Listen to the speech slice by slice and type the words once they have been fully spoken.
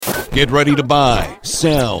Get ready to buy,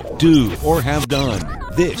 sell, do, or have done.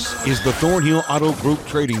 This is the Thornhill Auto Group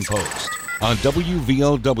Trading Post on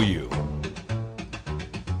WVLW.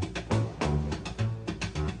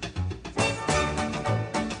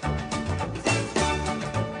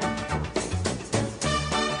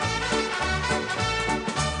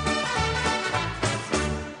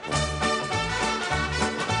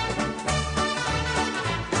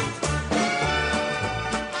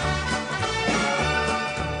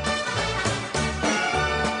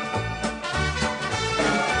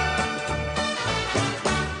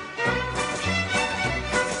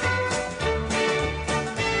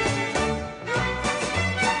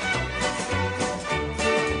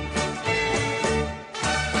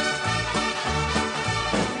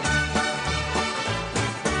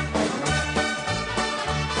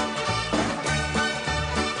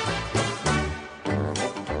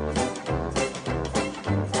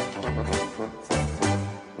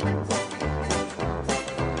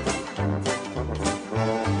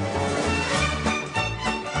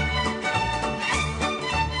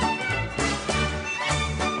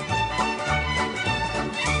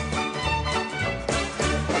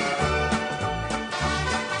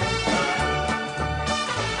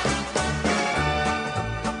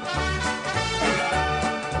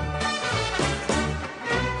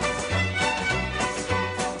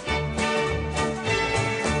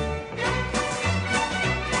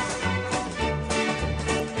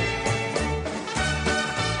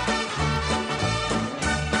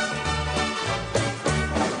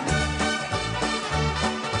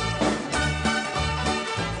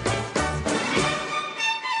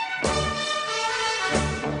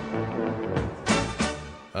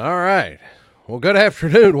 All right. Well, good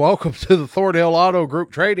afternoon. Welcome to the Thornhill Auto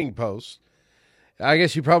Group Trading Post. I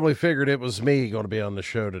guess you probably figured it was me going to be on the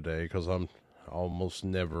show today because I'm almost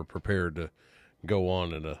never prepared to go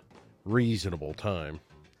on in a reasonable time.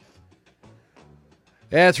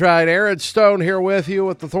 That's right. Aaron Stone here with you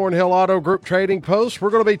with the Thornhill Auto Group Trading Post. We're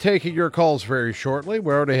going to be taking your calls very shortly.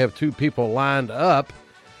 We already have two people lined up.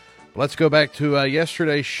 Let's go back to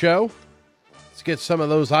yesterday's show. Let's get some of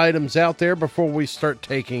those items out there before we start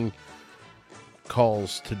taking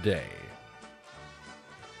calls today.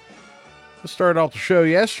 We started off the show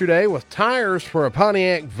yesterday with tires for a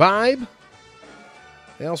Pontiac Vibe.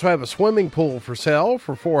 They also have a swimming pool for sale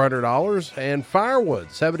for $400 and firewood,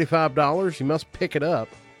 $75. You must pick it up.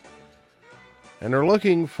 And they're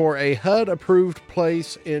looking for a HUD-approved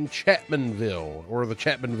place in Chapmanville or the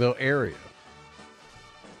Chapmanville area.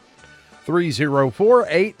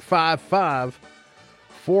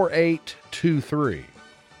 304-855-4823.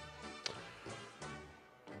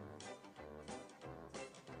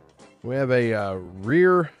 We have a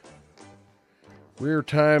rear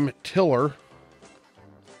time tiller,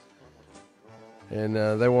 and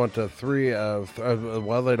they want a three.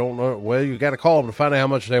 Well, they don't know. Well, you got to call them to find out how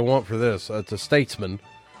much they want for this. It's a Statesman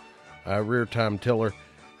rear time tiller.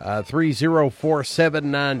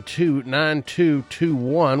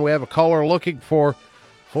 304-792-9221. We have a caller looking for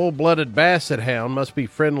full-blooded basset hound. Must be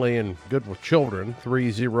friendly and good with children.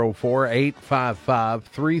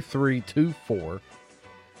 304-855-3324.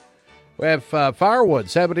 We have firewood,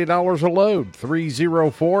 $70 a load.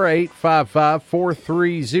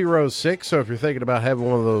 304-855-4306. So if you're thinking about having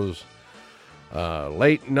one of those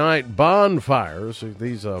late-night bonfires,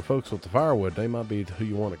 these folks with the firewood, they might be who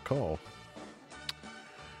you want to call.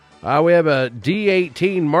 We have a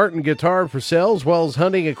D18 Martin guitar for sale, as well as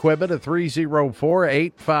hunting equipment at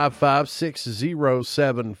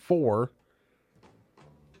 304-855-6074.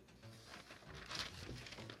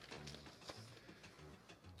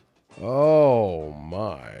 Oh,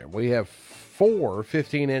 my. We have 4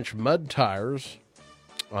 15-inch mud tires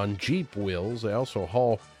on Jeep wheels. They also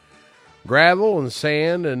haul gravel and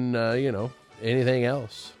sand and, anything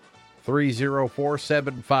else.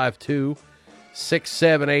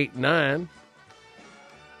 304-752-6789.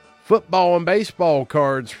 Football and baseball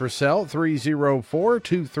cards for sale,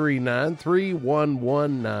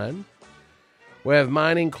 304-239-3119. We have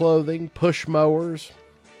mining clothing, push mowers.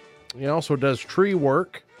 He also does tree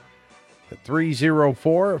work at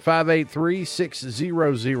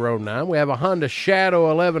 304-583-6009. We have a Honda Shadow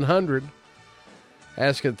 1100,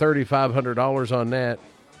 asking $3,500 on that.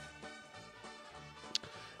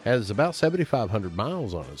 Has about 7,500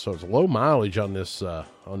 miles on it, so it's low mileage on this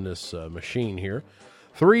machine here.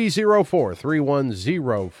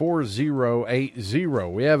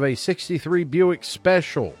 304-310-4080. We have a 63 Buick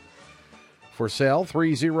Special for sale,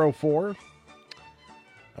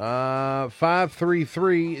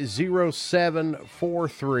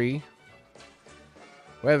 304-533-0743.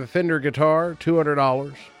 We have a Fender guitar,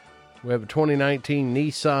 $200. We have a 2019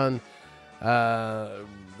 Nissan.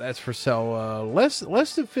 That's for sale. Less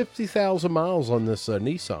than 50,000 miles on this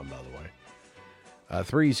Nissan, by the way.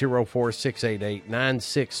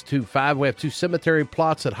 304-688-9625. We have 2 cemetery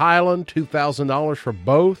plots at Highland, $2,000 for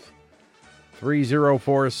both.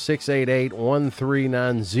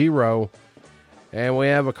 304-688-1390. And we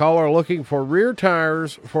have a caller looking for rear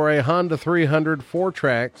tires for a Honda 300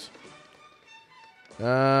 4-tracks.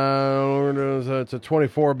 It's a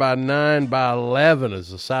 24 by 9 by 11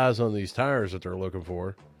 is the size on these tires that they're looking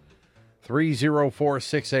for.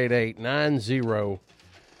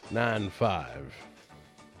 304-688-9095.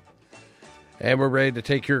 And we're ready to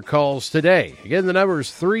take your calls today. Again, the number is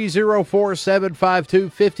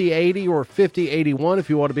 304-752-5080 or 5081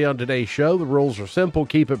 if you want to be on today's show. The rules are simple.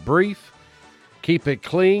 Keep it brief. Keep it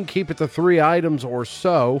clean. Keep it to 3 items or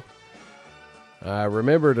so.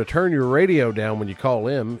 Remember to turn your radio down when you call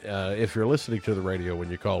in, if you're listening to the radio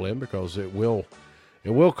when you call in, because it will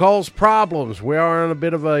cause problems. We are on a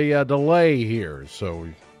bit of a delay here, so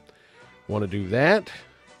we want to do that.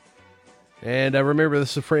 And remember,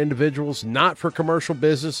 this is for individuals, not for commercial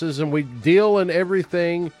businesses, and we deal in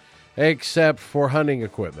everything except for hunting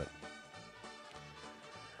equipment.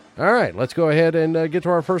 All right, let's go ahead and get to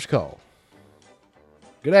our first call.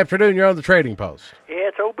 Good afternoon. You're on the Trading Post. Yeah,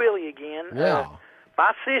 it's old Billy again. Yeah.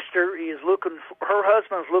 My sister is her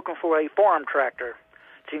husband's looking for a farm tractor.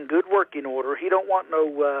 It's in good working order. He don't want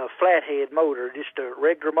no flathead motor, just a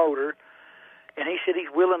regular motor. And he said he's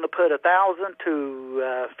willing to put $1,000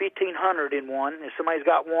 to $1,500 in one. If somebody's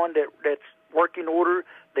got one that's working order,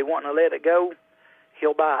 they want to let it go,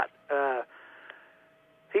 he'll buy it.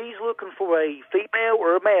 He's looking for a female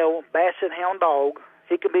or a male basset hound dog.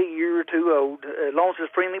 He can be a year or two old, as long as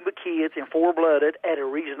it's friendly with kids and full-blooded at a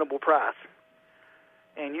reasonable price.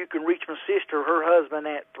 And you can reach my sister, her husband,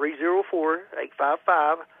 at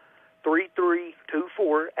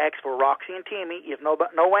 304-855-3324. Ask for Roxy and Timmy. If no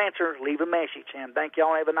answer, leave a message. And thank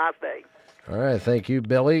y'all. Have a nice day. All right. Thank you,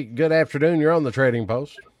 Billy. Good afternoon. You're on the Trading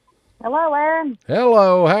Post. Hello, Aaron.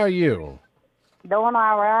 Hello. How are you? Doing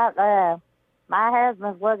all right. My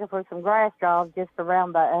husband's looking for some grass jobs just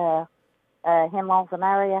around the Hemlonson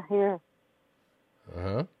area here.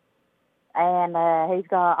 Uh-huh. And he's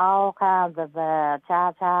got all kinds of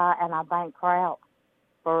chow and I think kraut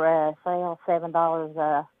for sale,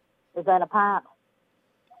 $7. Is that a pint?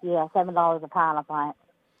 Yeah, $7 a pint, I think.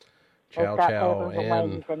 Chow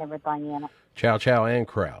and everything in it. Chow and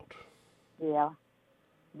kraut. Yeah.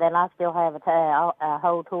 Then I still have a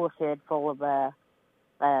whole tool shed full of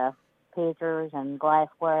pitchers and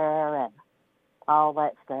glassware and all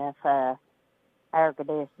that stuff, air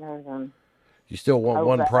conditioners and. You still want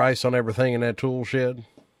one price on everything in that tool shed?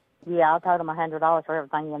 Yeah, I told him $100 for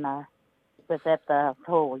everything in there, except the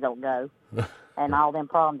tools don't go, and all them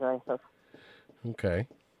prom dresses. Okay.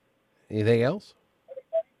 Anything else?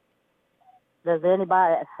 Does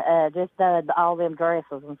anybody just all them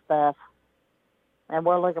dresses and stuff? And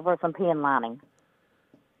we're looking for some pin lining.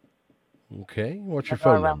 Okay. What's your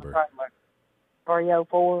phone number?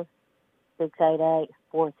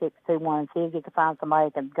 304-688-4621. See if you can find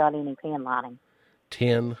somebody that's got any pin lining.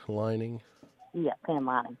 10 lining? Yeah, pin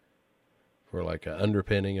lining. For like an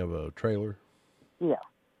underpinning of a trailer? Yeah.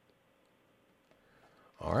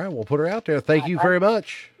 All right, we'll put her out there. Thank you very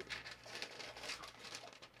much.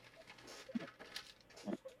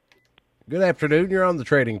 Good afternoon. You're on the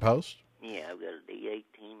Trading Post. Yeah, I've got a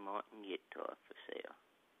D18 Martin guitar for sale.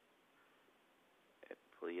 At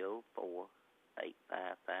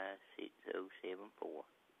 304-855-6074.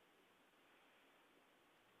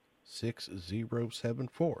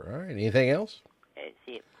 6074. All right. Anything else? That's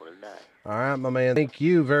it for today. All right, my man. Thank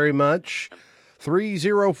you very much.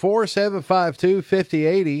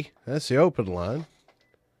 304-752-5080. That's the open line.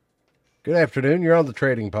 Good afternoon. You're on the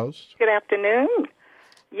Trading Post. Good afternoon.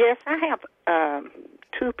 Yes, I have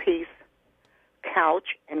two-piece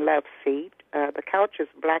couch and love seat. The couch is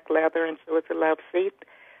black leather, and so is the love seat.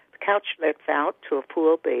 The couch lets out to a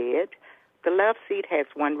full bed. The love seat has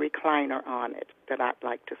one recliner on it that I'd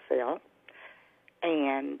like to sell.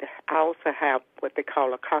 And I also have what they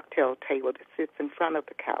call a cocktail table that sits in front of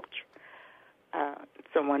the couch. If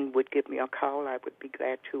someone would give me a call, I would be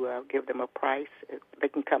glad to give them a price. They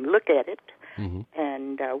can come look at it,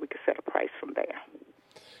 and we can set a price from there.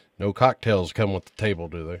 No cocktails come with the table,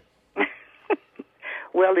 do they?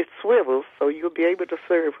 Well, it swivels, so you'll be able to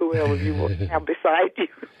serve whoever you will have beside you.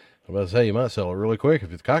 I'm about to say, you might sell it really quick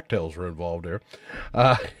if the cocktails are involved there.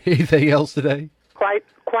 Anything else today? Quite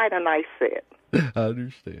a nice set. I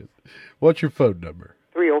understand. What's your phone number?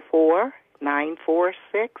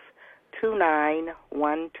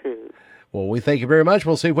 304-946-2912. Well, we thank you very much.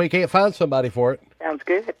 We'll see if we can't find somebody for it. Sounds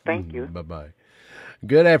good. Thank you. Bye-bye.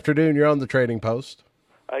 Good afternoon. You're on the Trading Post.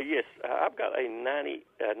 Yes, I've got a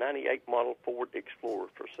 98 model Ford Explorer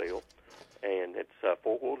for sale, and it's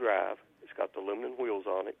four-wheel drive. It's got the aluminum wheels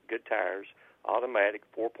on it, good tires, automatic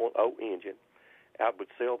 4.0 engine. I would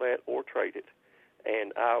sell that or trade it,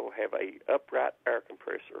 and I will have a upright air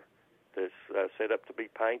compressor that's set up to be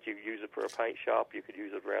paint. You could use it for a paint shop. You could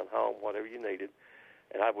use it around home, whatever you needed,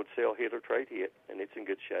 and I would sell it or trade it, and it's in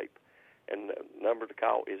good shape. And the number to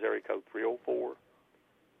call is area code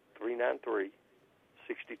 304-393-6222.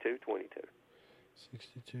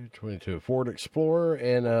 6222. Ford Explorer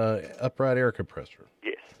and upright air compressor.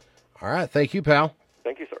 Yes. All right. Thank you, pal.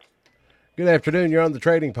 Thank you, sir. Good afternoon. You're on the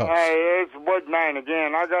Trading Post. Hey, it's Woodman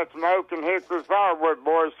again. I got some oak and hickory firewood,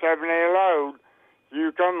 boys, 70 a load.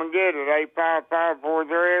 You come and get it,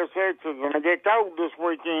 855-4306. It's going to get cold this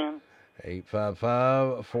weekend.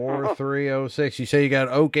 855-4306. You say you got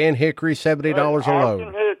oak and hickory, $70 a load. Oak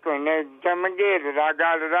and hickory, come and get it. I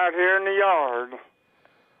got it out here in the yard.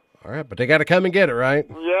 All right, but they got to come and get it, right?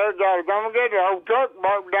 Yeah, got to come and get it. The whole truck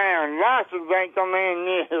broke down. License ain't come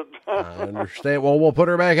in yet. I understand. Well, we'll put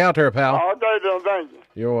her back out there, pal. Okay, then, thank you.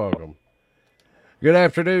 You're welcome. Good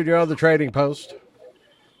afternoon. You're on the Trading Post.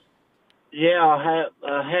 Yeah, I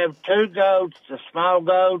have two goats, the small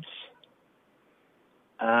goats,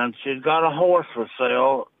 and she's got a horse for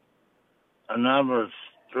sale. The number is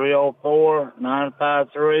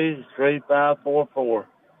 304-953-3544.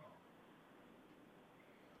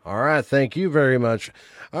 All right, thank you very much.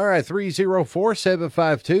 All right,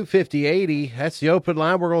 304-752-5080. That's the open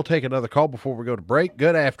line. We're going to take another call before we go to break.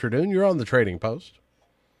 Good afternoon. You're on the Trading Post.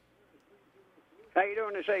 How you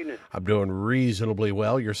doing this evening? I'm doing reasonably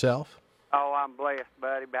well. Yourself? Oh, I'm blessed,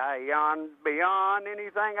 buddy, beyond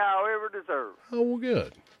anything I'll ever deserve. Oh, well,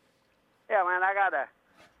 good. Yeah, man, I got a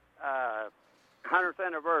 100th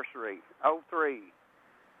anniversary, 03,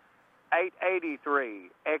 883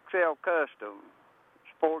 XL Custom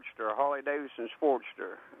Sportster, Harley-Davidson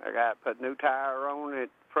Sportster. I got put new tire on it,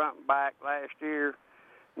 front and back last year,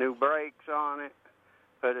 new brakes on it,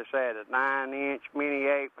 put a set of 9-inch mini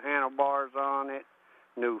 8 handlebars on it,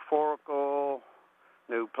 new forkle,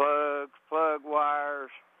 new plugs, plug wires,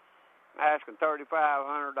 asking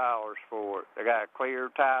 $3,500 for it. I got a clear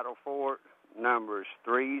title for it. Number is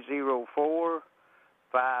 304-583-1165.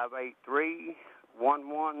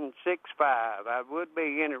 I would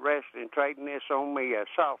be interested in trading this on me a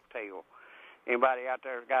Softail. Anybody out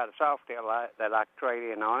there got a Softail that I could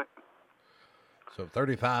trade in on it? So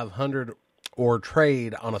 $3,500 or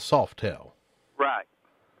trade on a Softail. Right.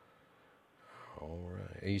 All right.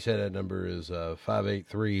 You said that number is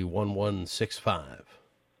 583-1165.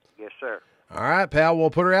 Yes, sir. All right, pal.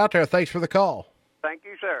 We'll put her out there. Thanks for the call. Thank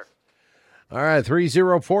you, sir. All right,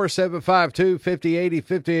 304-752-5080,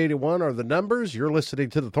 5081 are the numbers. You're listening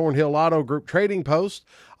to the Thornhill Auto Group Trading Post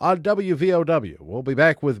on WVOW. We'll be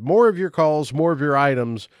back with more of your calls, more of your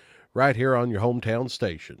items right here on your hometown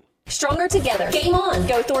station. Stronger together. Game on.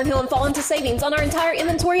 Go Thornhill and fall into savings on our entire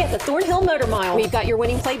inventory at the Thornhill Motor Mile. We've got your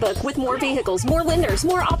winning playbook with more vehicles, more lenders,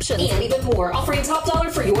 more options, and even more, offering top dollar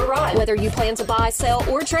for your ride. Whether you plan to buy, sell,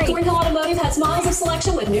 or trade, Thornhill Automotive has miles of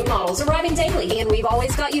selection with new models arriving daily. And we've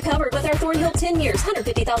always got you covered with our Thornhill 10 years,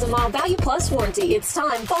 150,000-mile value plus warranty. It's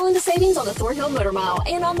time. Fall into savings on the Thornhill Motor Mile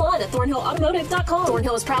and online at thornhillautomotive.com.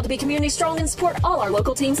 Thornhill is proud to be community strong and support all our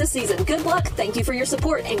local teams this season. Good luck. Thank you for your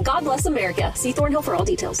support, and God bless America. See Thornhill for all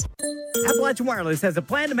details. Appalachian Wireless has a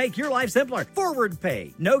plan to make your life simpler. Forward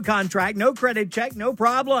pay. No contract, no credit check, no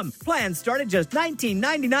problem. Plans start at just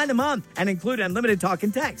 $19.99 a month and include unlimited talk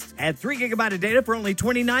and text. Add 3 gigabyte of data for only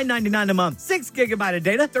 $29.99 a month. 6 gigabyte of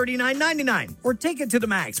data, $39.99. Or take it to the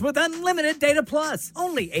max with unlimited data plus,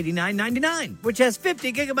 only $89.99, which has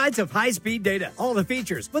 50 gigabytes of high-speed data. All the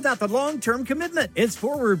features without the long-term commitment. It's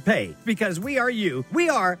forward pay because we are you. We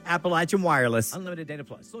are Appalachian Wireless. Unlimited data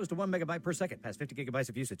plus. Slows to 1 megabyte per second. Past 50 gigabytes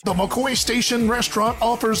of usage. The McCoy Station Restaurant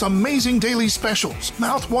offers amazing daily specials,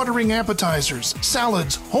 mouth-watering appetizers,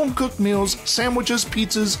 salads, home-cooked meals, sandwiches,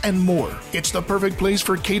 pizzas, and more. It's the perfect place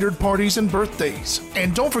for catered parties and birthdays.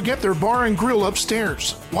 And don't forget their bar and grill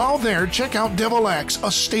upstairs. While there, check out Devil Axe,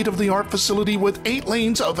 a state-of-the-art facility with 8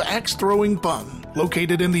 lanes of axe-throwing fun.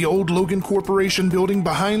 Located in the old Logan Corporation building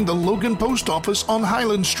behind the Logan Post Office on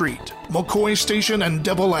Highland Street. McCoy Station and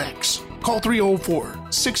Devil Axe. Call 304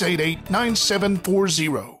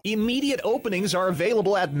 688-9740. Immediate openings are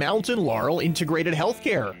available at Mountain Laurel Integrated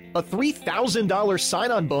Healthcare. A $3,000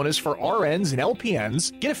 sign-on bonus for RNs and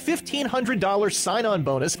LPNs. Get a $1,500 sign-on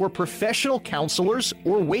bonus for professional counselors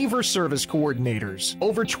or waiver service coordinators.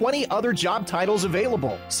 Over 20 other job titles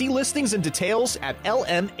available. See listings and details at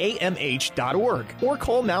lmamh.org or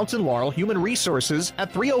call Mountain Laurel Human Resources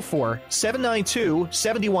at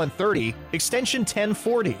 304-792-7130, extension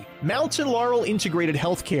 1040. Mountain Laurel Integrated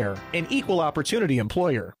Healthcare, an equal opportunity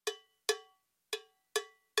employer.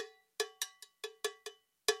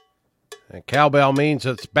 And cowbell means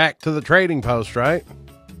it's back to the trading post, right?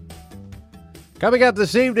 Coming up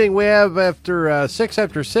this evening, we have after 6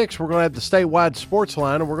 after 6, we're going to have the statewide sports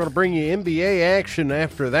line, and we're going to bring you NBA action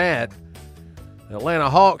after that. Atlanta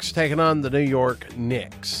Hawks taking on the New York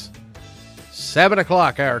Knicks. 7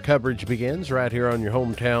 o'clock, our coverage begins right here on your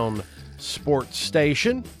hometown sports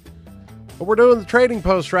station. But we're doing the trading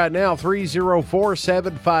post right now.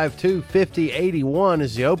 304-752-5081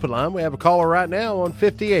 is the open line. We have a caller right now on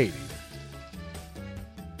 5080.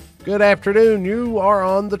 Good afternoon. You are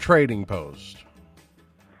on the trading post.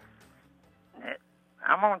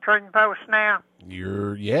 I'm on trading post now.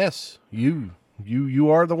 Yes. You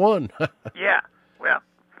are the one. Yeah. Well,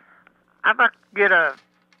 I'd like to get a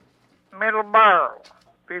middle barrel,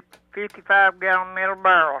 55-gallon middle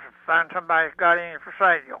barrel, to find somebody that's got any for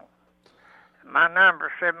sale. My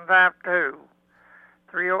number is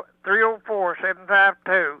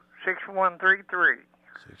 304-752-6133.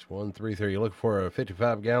 6133. You're looking for a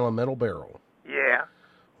 55-gallon metal barrel. Yeah.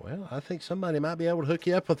 Well, I think somebody might be able to hook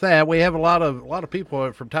you up with that. We have a lot of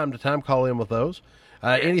people from time to time call in with those.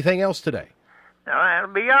 Anything else today? No,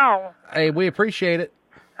 that'll be all. Hey, we appreciate it.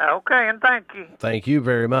 Okay, and thank you. Thank you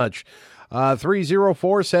very much.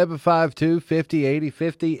 304-752-5080,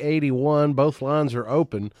 5081. Both lines are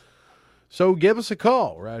open. So give us a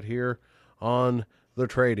call right here on the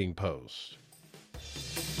Trading Post.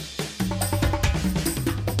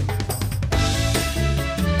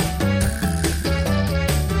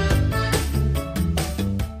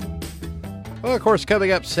 Well, of course,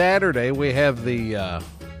 coming up Saturday, we have the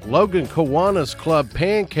Logan Kiwanis Club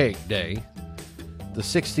Pancake Day, the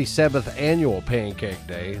 67th annual Pancake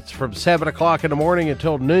Day. It's from 7 o'clock in the morning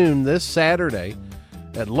until noon this Saturday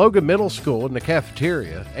at Logan Middle School in the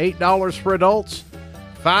cafeteria. $8 for adults,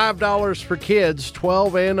 $5 for kids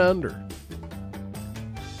 12 and under.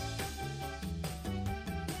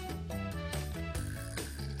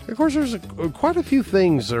 Of course, there's quite a few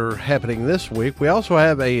things that are happening this week. We also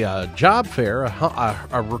have a job fair,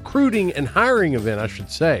 a recruiting and hiring event, I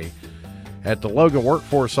should say, at the Logan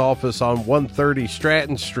Workforce Office on 130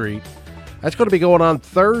 Stratton Street. That's going to be going on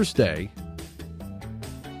Thursday.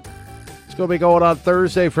 It's going to be going on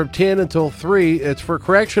Thursday from 10 until 3. It's for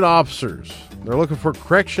correction officers. They're looking for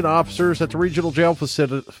correction officers at the regional jail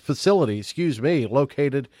facility,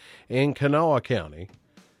 located in Kanawha County.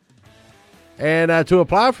 And to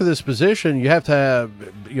apply for this position, you have to have,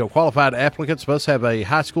 qualified applicants must have a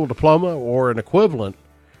high school diploma or an equivalent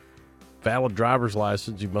valid driver's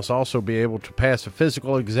license. You must also be able to pass a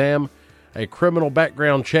physical exam, a criminal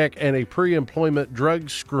background check, and a pre-employment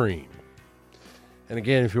drug screen. And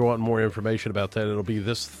again, if you want more information about that, it'll be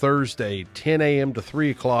this Thursday, 10 a.m. to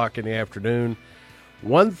 3 o'clock in the afternoon,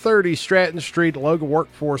 130 Stratton Street, Logan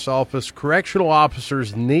Workforce Office. Correctional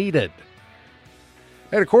officers needed.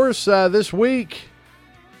 And, of course, this week,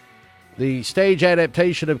 the stage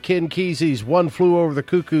adaptation of Ken Kesey's One Flew Over the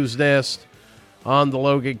Cuckoo's Nest on the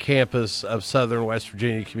Logan campus of Southern West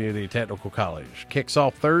Virginia Community Technical College kicks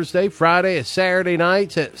off Thursday, Friday, and Saturday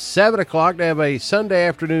nights at 7 o'clock. They have a Sunday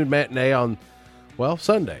afternoon matinee on,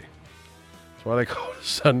 Sunday. That's why they call it a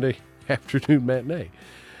Sunday afternoon matinee.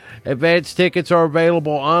 Advance tickets are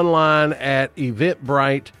available online at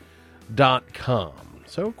eventbrite.com.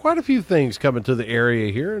 So quite a few things coming to the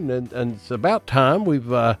area here, and it's about time.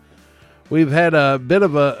 We've had a bit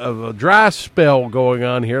of a dry spell going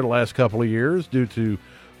on here the last couple of years due to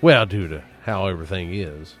how everything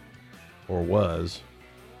is, or was,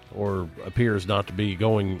 or appears not to be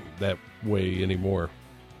going that way anymore.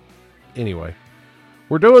 Anyway,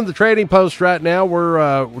 we're doing the trading post right now.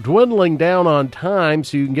 We're dwindling down on time,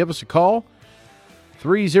 so you can give us a call.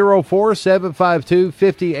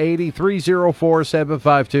 304-752-5080,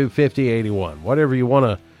 304-752-5081. Whatever you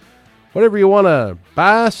want to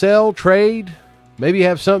buy, sell, trade. Maybe you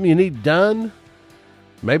have something you need done.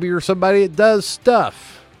 Maybe you're somebody that does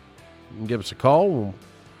stuff. You can give us a call. We'll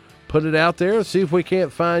put it out there. See if we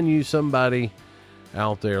can't find you somebody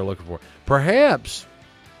out there looking for it. Perhaps,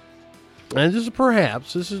 and this is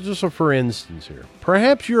just a for instance here.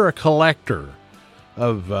 Perhaps you're a collector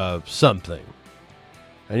of something.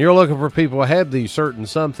 and you're looking for people who have these certain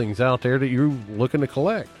somethings out there that you're looking to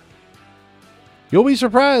collect. You'll be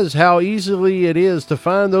surprised how easily it is to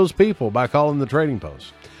find those people by calling the Trading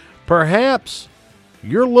Post. Perhaps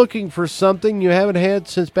you're looking for something you haven't had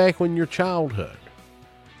since back when your childhood.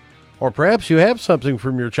 Or perhaps you have something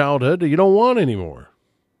from your childhood that you don't want anymore.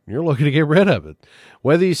 You're looking to get rid of it.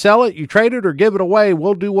 Whether you sell it, you trade it, or give it away,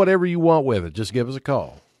 we'll do whatever you want with it. Just give us a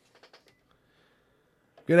call.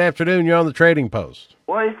 Good afternoon. You're on the Trading Post.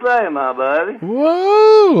 What do you say, my buddy?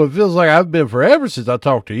 Whoa! It feels like I've been forever since I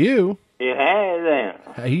talked to you. You has, then.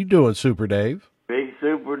 How you doing, Super Dave? Big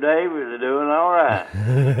Super Dave is doing all right.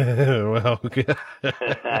 Well, good.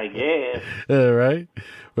 I guess. All right.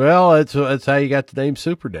 Well, that's how you got the name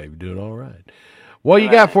Super Dave. Doing all right. What you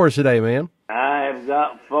got for us today, man? I have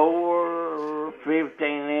got 4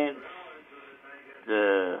 15-inch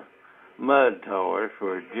mud towers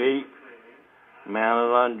for a Jeep,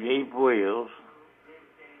 mounted on Jeep wheels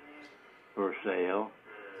for sale.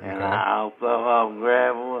 And Okay. I'll throw off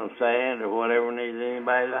gravel and sand or whatever needs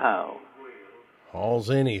anybody to haul. Hauls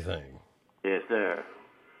anything. Yes, sir.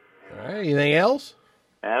 All right. Anything else?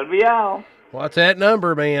 That'll be all. What's that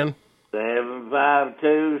number, man?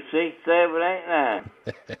 752-6789.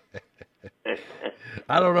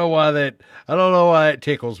 I don't know why that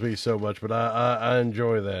tickles me so much, but I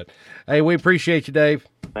enjoy that. Hey, we appreciate you, Dave.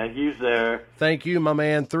 Thank you, sir. Thank you, my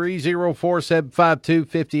man.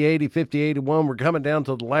 304-752-5080, 5081. We're coming down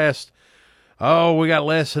to the last. Oh, we got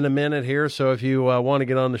less than a minute here, so if you want to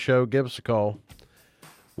get on the show, give us a call.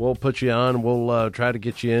 We'll put you on. We'll try to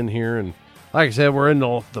get you in here. And like I said, we're in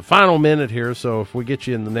the final minute here, so if we get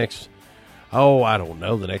you in the next,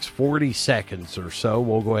 the next 40 seconds or so,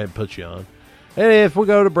 we'll go ahead and put you on. And if we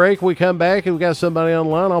go to break, we come back and we got somebody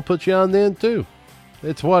online, I'll put you on then too.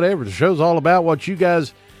 It's whatever. The show's all about what you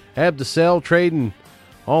guys have to sell, trade, and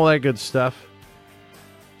all that good stuff.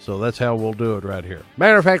 So that's how we'll do it right here.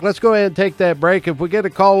 Matter of fact, let's go ahead and take that break. If we get a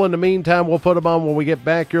call in the meantime, we'll put them on when we get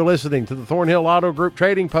back. You're listening to the Thornhill Auto Group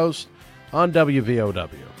Trading Post on WVOW.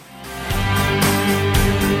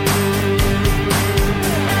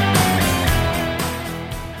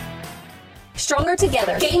 Stronger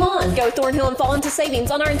together. Game on. Go Thornhill and fall into savings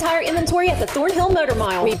on our entire inventory at the Thornhill Motor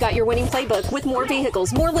Mile. We've got your winning playbook with more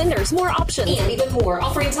vehicles, more lenders, more options, and even more,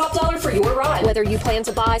 offering top dollar for your ride. Whether you plan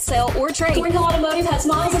to buy, sell, or trade, Thornhill Automotive has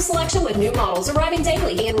miles of selection with new models arriving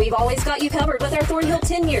daily. And we've always got you covered with our Thornhill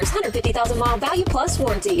 10 years, 150,000 mile value plus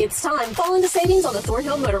warranty. It's time. Fall into savings on the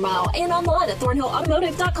Thornhill Motor Mile and online at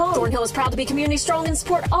thornhillautomotive.com. Thornhill is proud to be community strong and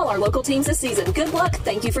support all our local teams this season. Good luck.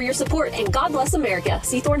 Thank you for your support, and God bless America.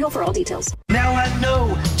 See Thornhill for all details. Now I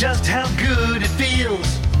know just how good it feels.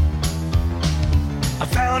 I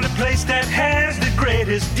found a place that has the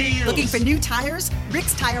greatest deals. Looking for new tires?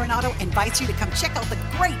 Rick's Tire and Auto invites you to come check out the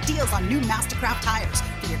great deals on new Mastercraft tires.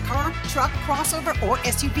 For your car, truck, crossover, or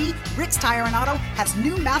SUV, Rick's Tire and Auto has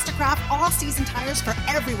new Mastercraft all-season tires for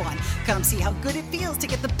everyone. Come see how good it feels to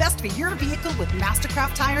get the best for your vehicle with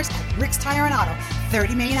Mastercraft tires at Rick's Tire and Auto,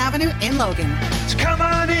 30 Main Avenue in Logan. So come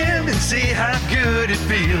on in and see how good it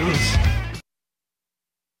feels.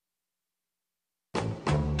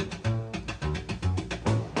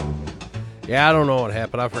 Yeah, I don't know what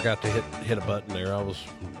happened. I forgot to hit a button there. I was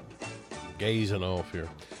gazing off here.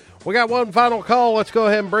 We got one final call. Let's go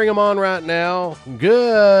ahead and bring them on right now.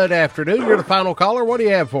 Good afternoon. You're the final caller. What do you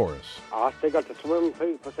have for us? I still got the swimming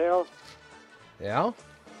pool for sale. Yeah?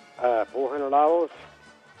 $400.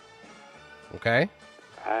 Okay.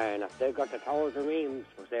 And I still got the towers and rims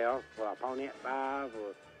for sale for a Pontiac 5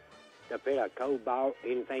 or the bit of Cobalt,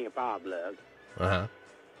 anything a 5 lug. Uh-huh.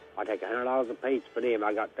 I take $100 a piece for them.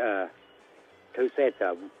 I got 2 sets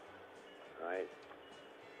of them. Right.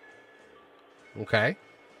 Okay.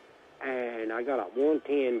 And I got a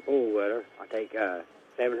 110 four-wheeler. I take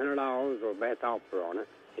 $700 or best offer on it.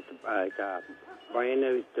 It's a brand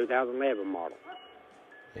new 2011 model.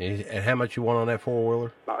 And how much you want on that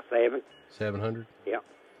four-wheeler? About $700. $700? Yep.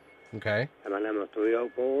 Okay. And my number is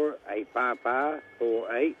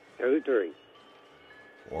 304-855-4823.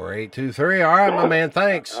 4823. All right, my man.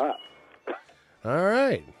 Thanks. All right. All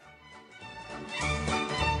right.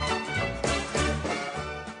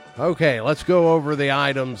 Okay, let's go over the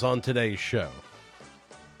items on today's show.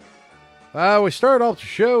 We started off the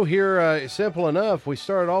show here simple enough. We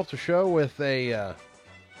started off the show with a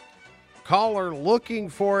caller looking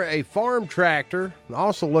for a farm tractor,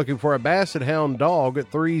 also looking for a Basset Hound dog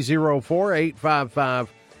at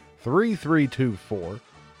 304-855-3324.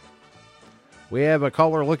 We have a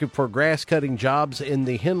caller looking for grass cutting jobs in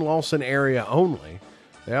the Henlawson area only.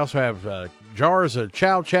 They also have jars of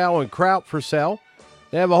chow chow and kraut for sale.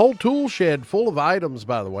 They have a whole tool shed full of items,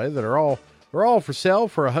 by the way, that are all They're all for sale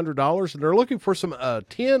for $100, and they're looking for some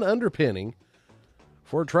tin underpinning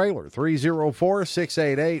for a trailer.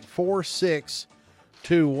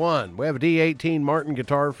 304-688-4621. We have a D18 Martin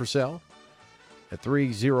guitar for sale at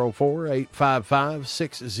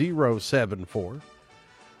 304-855-6074.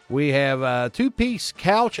 We have a two-piece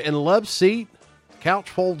couch and love seat. The couch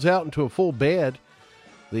folds out into a full bed.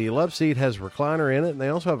 The love seat has a recliner in it, and they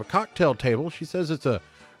also have a cocktail table. She says it's a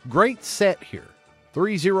great set here.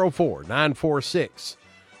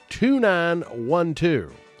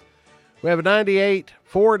 304-946-2912. We have a 98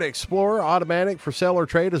 Ford Explorer automatic for sale or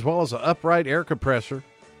trade, as well as an upright air compressor.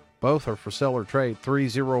 Both are for sale or trade.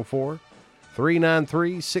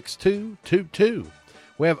 304-393-6222.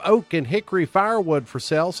 We have oak and hickory firewood for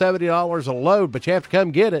sale, $70 a load, but you have to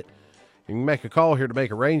come get it. You can make a call here to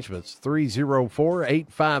make arrangements.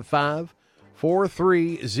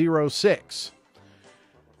 304-855-4306.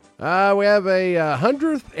 We have a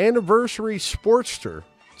 100th anniversary Sportster.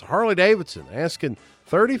 It's a Harley Davidson, asking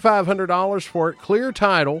 $3,500 for it, clear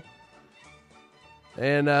title.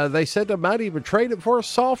 And they said they might even trade it for a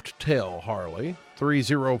soft tail Harley.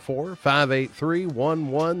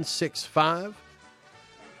 304-583-1165.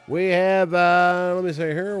 We have, let me see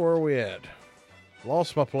here, where are we at?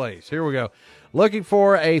 Lost my place. Here we go. Looking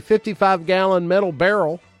for a 55-gallon metal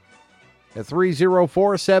barrel at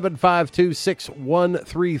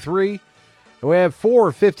 304-752-6133. And we have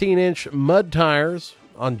 4 15-inch mud tires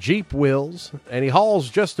on Jeep wheels, and he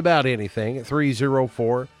hauls just about anything at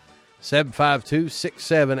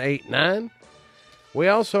 304-752-6789. We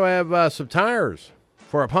also have some tires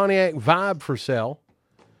for a Pontiac Vibe for sale,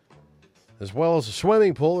 as well as a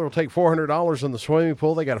swimming pool. It'll take $400 on the swimming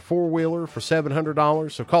pool. They got a four-wheeler for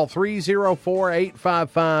 $700. So call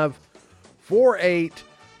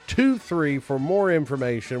 304-855-4823 for more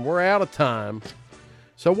information. We're out of time.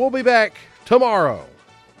 So we'll be back tomorrow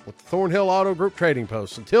with the Thornhill Auto Group Trading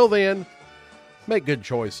Post. Until then, make good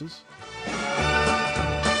choices.